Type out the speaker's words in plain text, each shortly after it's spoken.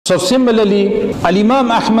So similarly,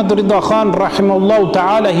 Imam Ahmed rahimahullah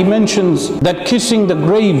ta'ala, he mentions that kissing the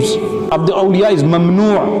graves of the awliya is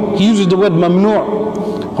mamnu'. He uses the word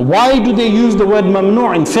mamnu'. Why do they use the word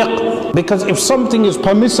mamnu' in fiqh? Because if something is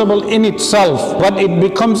permissible in itself, but it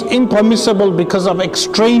becomes impermissible because of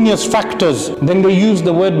extraneous factors, then they use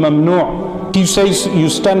the word mamnu'. He says you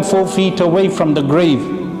stand 4 feet away from the grave.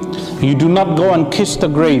 You do not go and kiss the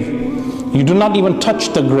grave. You do not even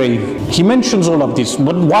touch the grave. He mentions all of this.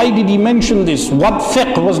 But why did he mention this? What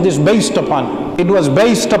fiqh was this based upon? It was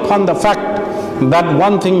based upon the fact that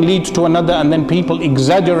one thing leads to another, and then people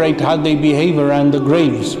exaggerate how they behave around the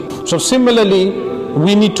graves. So similarly,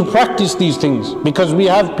 we need to practice these things, because we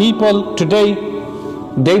have people today,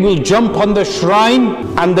 they will jump on the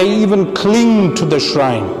shrine and they even cling to the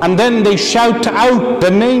shrine. And then they shout out the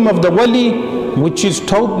name of the wali, which is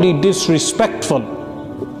totally disrespectful.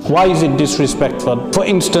 Why is it disrespectful? For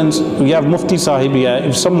instance, we have Mufti Sahib here.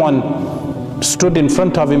 If someone stood in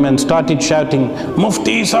front of him and started shouting,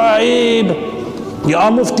 Mufti Sahib, Ya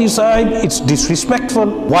Mufti Sahib, it's disrespectful.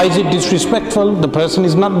 Why is it disrespectful? The person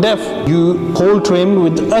is not deaf. You call to him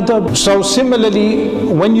with adab. So similarly,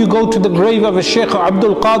 when you go to the grave of a Shaykh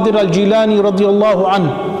Abdul Qadir al-Jilani radiallahu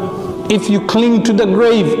anhu, if you cling to the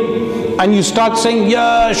grave and you start saying,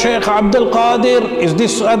 Ya Shaykh Abdul Qadir, is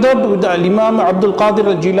this adab with the Imam Abdul Qadir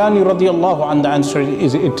al-Jilani radiallahu anhu? The answer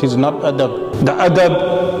is, it is not adab. The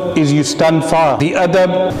adab is you stand far. The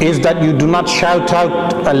adab is that you do not shout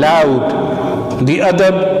out aloud. The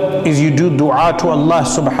adab is you do dua to Allah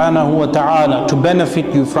subhanahu wa ta'ala to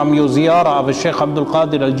benefit you from your ziyarah of Shaykh Abdul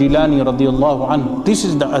Qadir al-Jilani radiallahu anhu. This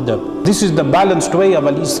is the adab. This is the balanced way of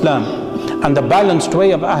al-Islam and the balanced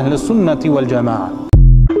way of Ahl Sunnati wal Jama'ah.